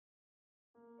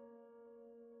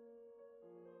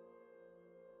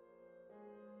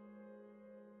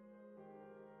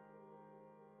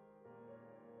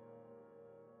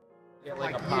You get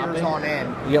like a years popping. on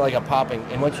end. You get like a popping.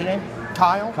 And what's your name?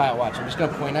 Kyle? Kyle, watch. I'm just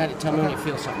going to point at it. Tell me when you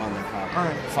feel something on there, Kyle. All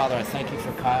right. Father, I thank you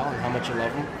for Kyle and how much you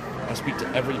love him. I speak to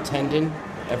every tendon,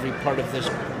 every part of this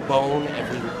bone,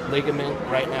 every ligament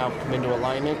right now come into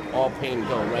alignment. All pain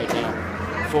go right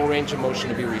now. Full range of motion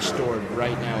to be restored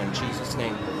right now in Jesus'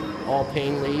 name. All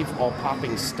pain leave, all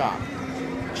popping stop.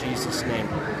 In Jesus' name.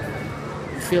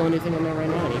 You feel anything in there right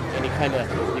now? Any kind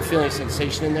of, you feel any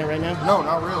sensation in there right now? No,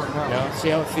 not really, no. No? See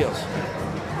how it feels?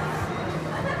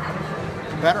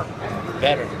 Better.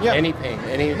 Better. Yeah. Any pain?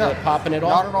 Any No. Popping at all?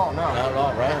 Not at all, no. Not at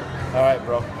all, right? All right,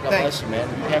 bro. God bless you, man.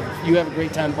 You have a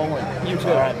great time bowling. You too.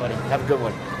 All right, buddy. Have a good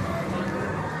one.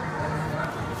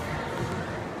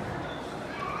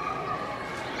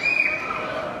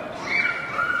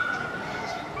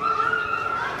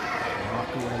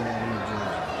 Rockaway Mall, New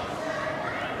Jersey.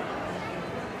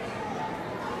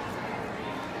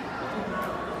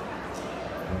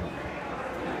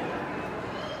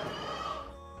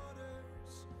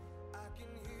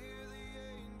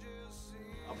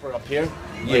 Up here?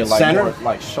 Yeah, like center? more,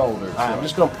 like shoulders. All right, I'm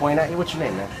just going to point at you. What's your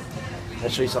name, man? I'll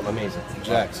show you something amazing.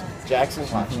 Jackson. Jackson?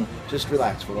 Watch. Just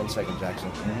relax for 1 second,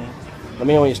 Jackson. Let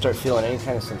me know when you start feeling any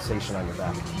kind of sensation on your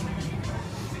back.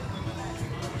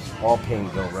 All pain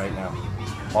go right now.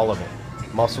 All of it.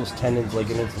 Muscles, tendons,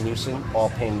 ligaments loosen.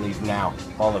 All pain leave now.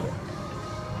 All of it.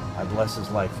 I bless his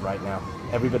life right now.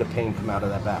 Every bit of pain come out of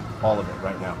that back. All of it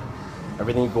right now.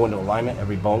 Everything go into alignment.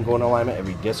 Every bone go into alignment.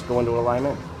 Every disc go into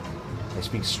alignment. I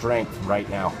speak strength right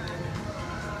now.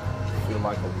 I feel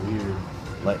like a weird,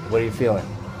 Like, what are you feeling?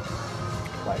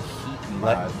 like heat in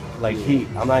my Like heat.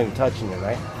 I'm not even touching you,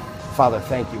 right? Father,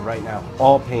 thank you right now.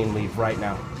 All pain leave right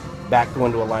now. Back go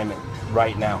into alignment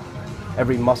right now.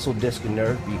 Every muscle, disc, and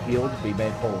nerve be healed, be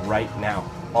made whole right now.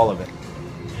 All of it.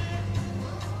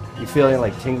 You feeling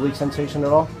like tingly sensation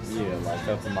at all? Yeah, like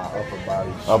up in my upper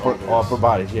body. Upper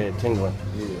bodies, yeah, tingling.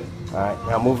 Yeah. All right,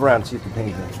 now move around, see if the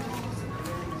pain's in.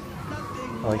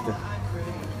 I like that.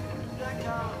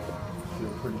 Feel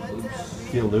pretty loose.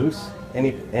 Feel loose?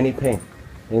 Any pain?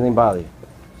 Anything bother you?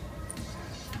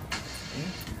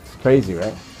 It's crazy,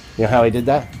 right? You know how he did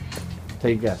that?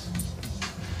 Take a guess.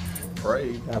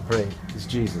 Prayed. I pray. It's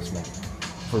Jesus, man.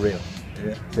 For real.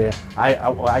 Yeah. So, yeah.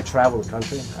 I travel the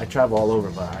country. I travel all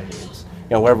over, but it's,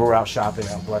 you know, wherever we're out shopping,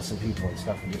 out blessing people and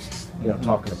stuff, and just, you know,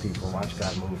 talking to people, watch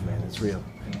God move, man. It's real.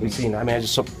 We've seen, I mean, I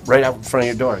just saw right out in front of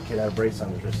your door, a kid had a brace on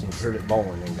his wrist and he heard it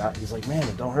bowling, and God, he's like, man,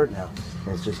 it don't hurt now.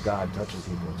 And it's just God touching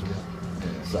people. It's real.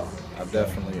 Yeah. So I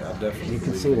definitely you can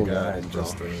believe see it in God your eyes, and bro.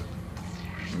 just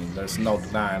I mean, there's no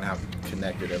denying how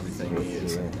connected everything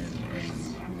is, and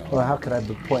you know. Well, how could I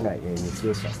point at you and you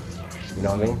feel something? You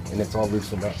know what I mean? And it's all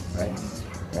loosened up, right?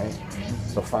 Right?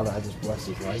 So, Father, I just bless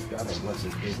his life, God. I bless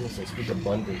his business. I speak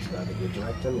abundance, God, that you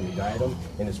direct him and you guide him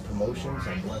in his promotions.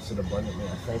 I bless it abundantly.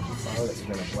 I thank you, Father, that you're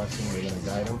going to bless him, you're going to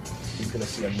guide him. He's going to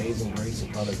see amazing grace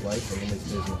upon his life and in his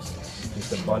business.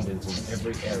 Just abundance in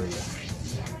every area.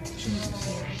 In Jesus'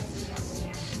 name.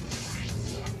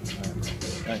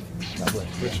 Thank you. God bless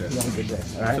you. Appreciate it. You have a good day.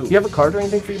 All right? Too. Do you have a card or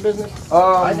anything for your business?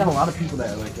 I got a lot of people that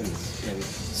are like in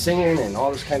singing and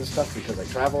all this kind of stuff because I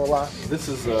travel a lot. This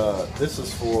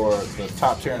is for the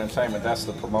Top Tier Entertainment. That's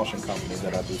the promotion company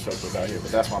that I do stuff with out here.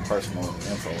 But that's my personal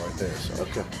info right there. So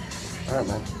Okay. All right,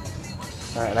 man.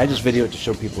 All right, and I just video it to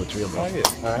show people it's real, bro. Oh, yeah.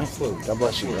 All right. Absolutely. God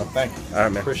bless you, bro. thank you. All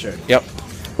right, man. Appreciate it. Yep.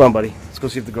 Come on, buddy. Let's go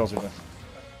see if the girls are there.